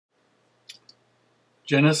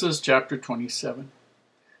Genesis chapter 27.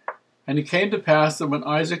 And it came to pass that when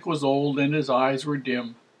Isaac was old and his eyes were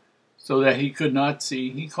dim, so that he could not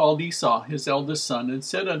see, he called Esau his eldest son, and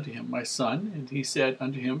said unto him, My son. And he said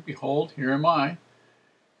unto him, Behold, here am I.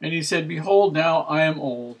 And he said, Behold, now I am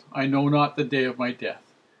old, I know not the day of my death.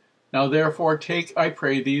 Now therefore take, I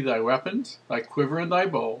pray thee, thy weapons, thy quiver and thy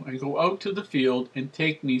bow, and go out to the field, and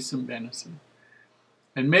take me some venison.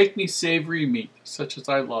 And make me savory meat, such as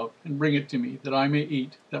I love, and bring it to me, that I may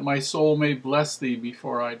eat, that my soul may bless thee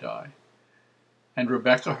before I die. And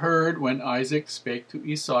Rebekah heard when Isaac spake to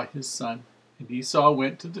Esau his son. And Esau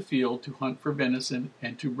went to the field to hunt for venison,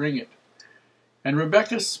 and to bring it. And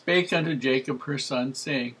Rebekah spake unto Jacob her son,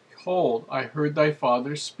 saying, Behold, I heard thy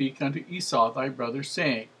father speak unto Esau thy brother,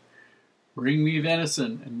 saying, Bring me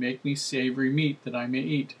venison, and make me savory meat, that I may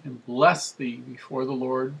eat, and bless thee before the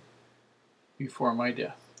Lord before my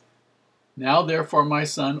death. Now therefore, my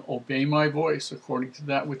son, obey my voice, according to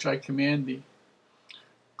that which I command thee.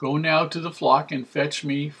 Go now to the flock, and fetch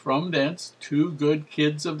me from thence 2 good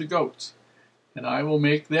kids of the goats, and I will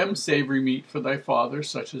make them savory meat for thy father,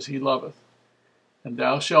 such as he loveth. And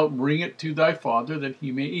thou shalt bring it to thy father, that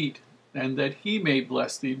he may eat, and that he may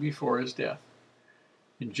bless thee before his death.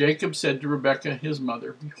 And Jacob said to Rebekah his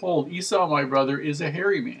mother, Behold, Esau my brother is a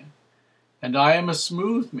hairy man, and I am a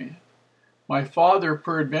smooth man. My father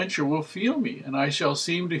peradventure will feel me, and I shall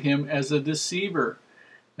seem to him as a deceiver,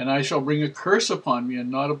 and I shall bring a curse upon me,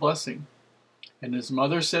 and not a blessing. And his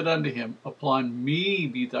mother said unto him, Upon me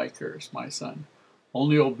be thy curse, my son.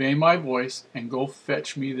 Only obey my voice, and go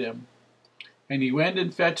fetch me them. And he went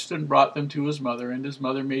and fetched and brought them to his mother, and his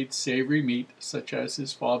mother made savory meat, such as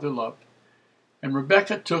his father loved. And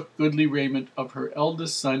Rebekah took goodly raiment of her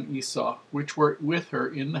eldest son Esau, which were with her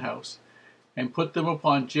in the house, and put them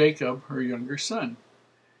upon Jacob her younger son.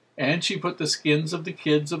 And she put the skins of the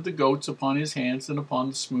kids of the goats upon his hands, and upon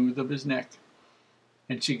the smooth of his neck.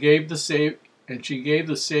 And she gave the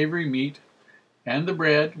savory meat and the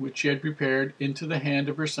bread which she had prepared into the hand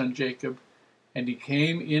of her son Jacob. And he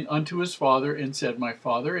came in unto his father, and said, My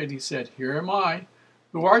father. And he said, Here am I.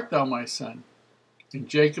 Who art thou, my son? And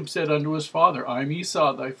Jacob said unto his father, I am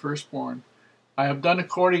Esau thy firstborn. I have done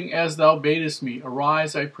according as thou badest me.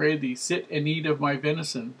 Arise, I pray thee, sit and eat of my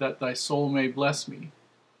venison, that thy soul may bless me.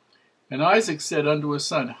 And Isaac said unto his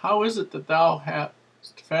son, How is it that thou hast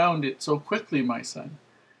found it so quickly, my son?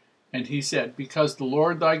 And he said, Because the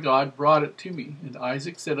Lord thy God brought it to me. And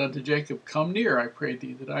Isaac said unto Jacob, Come near, I pray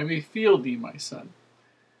thee, that I may feel thee, my son,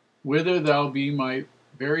 whether thou be my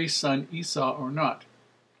very son Esau or not.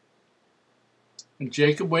 And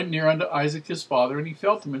Jacob went near unto Isaac his father, and he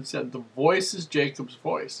felt him, and said, The voice is Jacob's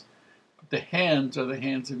voice, but the hands are the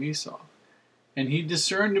hands of Esau. And he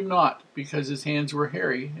discerned him not, because his hands were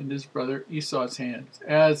hairy, and his brother Esau's hands,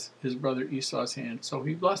 as his brother Esau's hands. So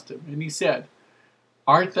he blessed him. And he said,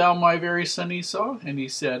 Art thou my very son Esau? And he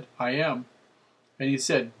said, I am. And he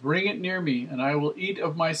said, Bring it near me, and I will eat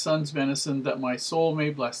of my son's venison, that my soul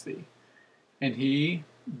may bless thee. And he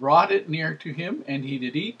brought it near to him, and he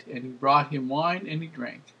did eat, and he brought him wine, and he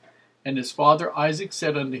drank. And his father Isaac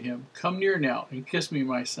said unto him, Come near now, and kiss me,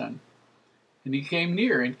 my son. And he came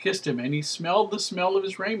near, and kissed him, and he smelled the smell of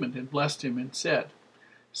his raiment, and blessed him, and said,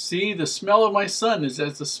 See, the smell of my son is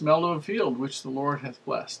as the smell of a field which the Lord hath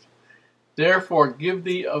blessed. Therefore God give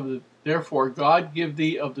thee of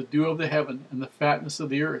the dew of the heaven, and the fatness of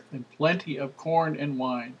the earth, and plenty of corn and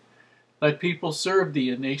wine. Let people serve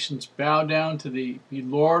thee, and nations bow down to thee. Be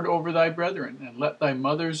Lord over thy brethren, and let thy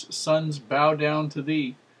mother's sons bow down to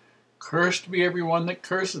thee. Cursed be every one that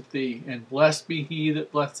curseth thee, and blessed be he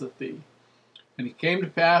that blesseth thee. And it came to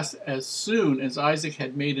pass, as soon as Isaac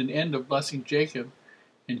had made an end of blessing Jacob,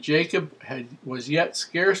 and Jacob was yet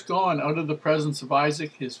scarce gone out of the presence of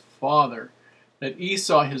Isaac his father, that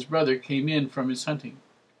Esau his brother came in from his hunting.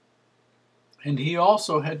 And he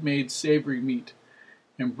also had made savory meat,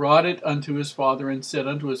 and brought it unto his father, and said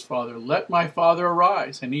unto his father, Let my father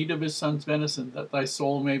arise, and eat of his son's venison, that thy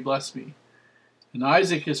soul may bless me. And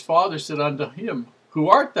Isaac his father said unto him, Who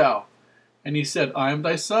art thou? And he said, I am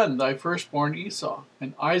thy son, thy firstborn Esau.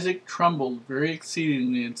 And Isaac trembled very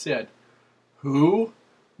exceedingly, and said, Who?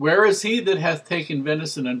 Where is he that hath taken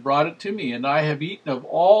venison, and brought it to me? And I have eaten of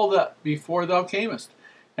all that before thou camest,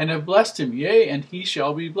 and have blessed him, yea, and he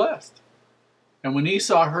shall be blessed. And when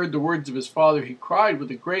Esau heard the words of his father, he cried with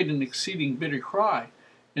a great and exceeding bitter cry,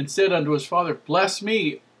 and said unto his father, Bless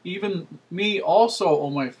me, even me also, O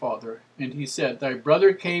my father. And he said, Thy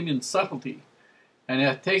brother came in subtlety, and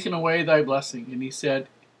hath taken away thy blessing. And he said,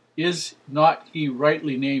 Is not he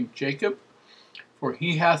rightly named Jacob? For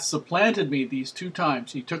he hath supplanted me these 2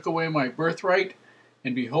 times. He took away my birthright,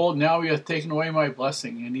 And behold, now he hath taken away my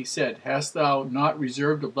blessing. And he said, Hast thou not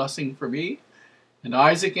reserved a blessing for me? And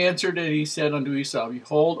Isaac answered, and he said unto Esau,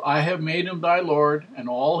 Behold, I have made him thy lord, and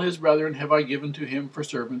all his brethren have I given to him for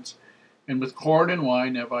servants, and with corn and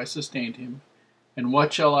wine have I sustained him. And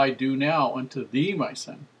what shall I do now unto thee, my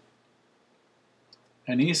son?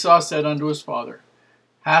 And Esau said unto his father,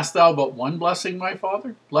 Hast thou but one blessing, my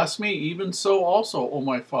father? Bless me, even so also, O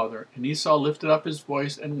my father. And Esau lifted up his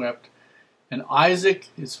voice and wept. And Isaac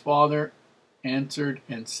his father answered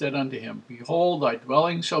and said unto him, Behold, thy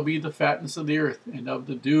dwelling shall be the fatness of the earth, and of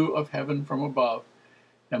the dew of heaven from above.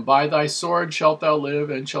 And by thy sword shalt thou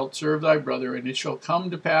live, and shalt serve thy brother. And it shall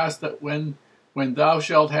come to pass that when thou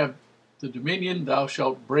shalt have the dominion, thou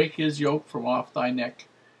shalt break his yoke from off thy neck.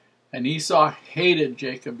 And Esau hated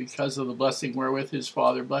Jacob because of the blessing wherewith his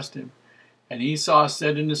father blessed him. And Esau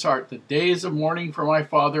said in his heart, The days of mourning for my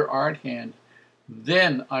father are at hand.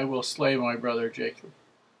 Then I will slay my brother Jacob.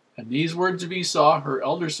 And these words of Esau, her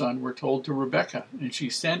elder son, were told to Rebekah. And she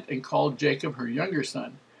sent and called Jacob her younger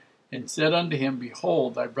son, and said unto him,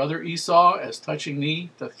 Behold, thy brother Esau, as touching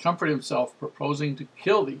thee, doth comfort himself, purposing to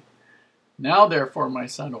kill thee. Now therefore, my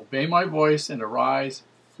son, obey my voice, and arise,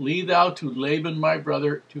 flee thou to Laban my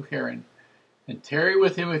brother, to Haran, and tarry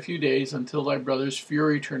with him a few days, until thy brother's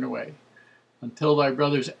fury turn away, until thy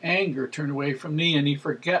brother's anger turn away from thee, and he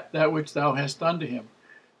forget that which thou hast done to him.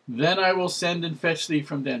 Then I will send and fetch thee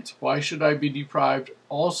from thence. Why should I be deprived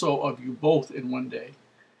also of you both in one day?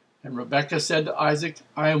 And Rebekah said to Isaac,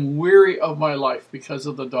 I am weary of my life because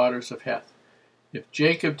of the daughters of Heth. If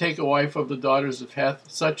Jacob take a wife of the daughters of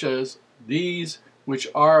Heth, such as these which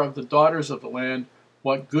are of the daughters of the land,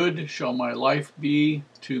 what good shall my life be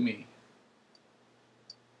to me?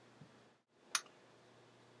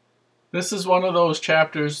 This is one of those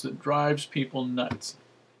chapters that drives people nuts,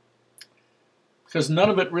 because none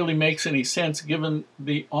of it really makes any sense given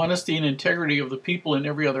the honesty and integrity of the people in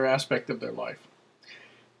every other aspect of their life.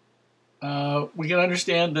 We can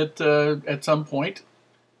understand that at some point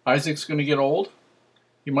Isaac's going to get old.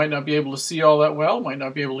 He might not be able to see all that well, might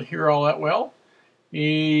not be able to hear all that well.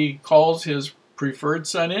 He calls his preferred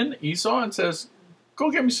son in, Esau, and says,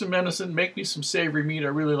 Go get me some venison, make me some savory meat, I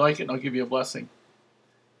really like it, and I'll give you a blessing.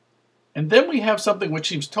 And then we have something which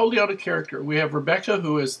seems totally out of character. We have Rebekah,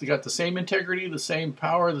 who has got the same integrity, the same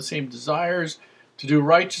power, the same desires to do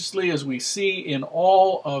righteously as we see in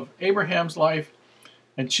all of Abraham's life,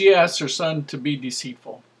 and she asks her son to be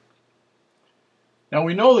deceitful. Now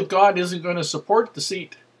we know that God isn't going to support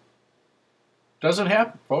deceit. Doesn't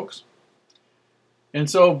happen, folks. And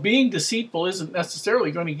so being deceitful isn't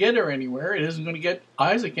necessarily going to get her anywhere. It isn't going to get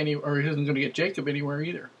Isaac anywhere, or it isn't going to get Jacob anywhere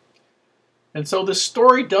either. And so this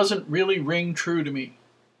story doesn't really ring true to me.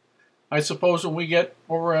 I suppose when we get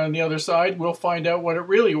over on the other side, we'll find out what it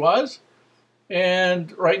really was.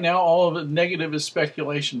 And right now, all of the negative is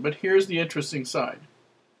speculation. But here's the interesting side.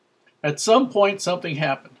 At some point, something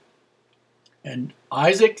happened. And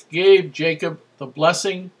Isaac gave Jacob the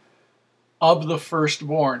blessing of the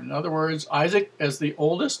firstborn. In other words, Isaac, as the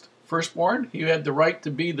oldest, firstborn, he had the right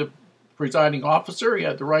to be the presiding officer. He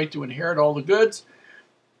had the right to inherit all the goods.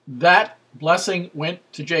 That blessing went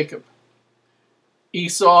to Jacob.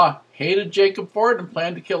 Esau hated Jacob for it and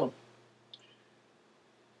planned to kill him.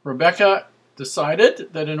 Rebekah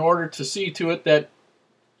decided that in order to see to it that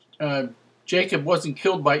Jacob wasn't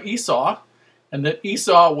killed by Esau, and that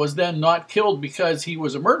Esau was then not killed because he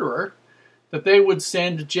was a murderer, that they would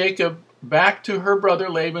send Jacob back to her brother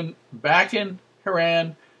Laban, back in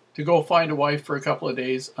Haran, to go find a wife for a couple of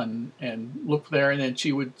days and look there, and then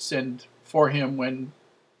she would send for him when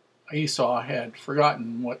Esau had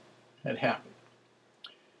forgotten what had happened.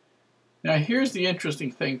 Now here's the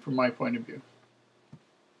interesting thing from my point of view.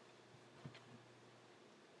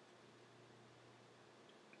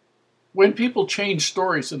 When people change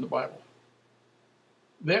stories in the Bible,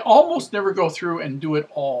 they almost never go through and do it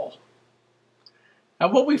all.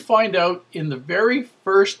 And what we find out in the very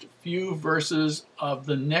first few verses of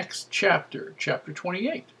the next chapter, chapter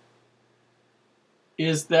 28,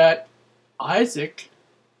 is that Isaac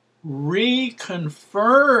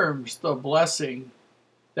reconfirms the blessing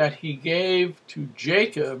that he gave to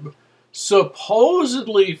Jacob,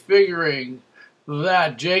 supposedly figuring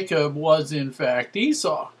that Jacob was in fact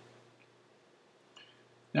Esau.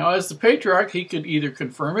 Now, as the patriarch, he could either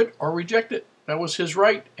confirm it or reject it. That was his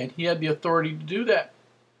right, and he had the authority to do that.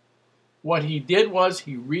 What he did was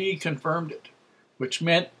he reconfirmed it, which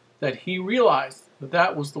meant that he realized that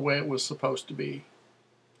that was the way it was supposed to be.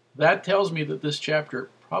 That tells me that this chapter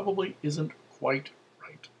probably isn't quite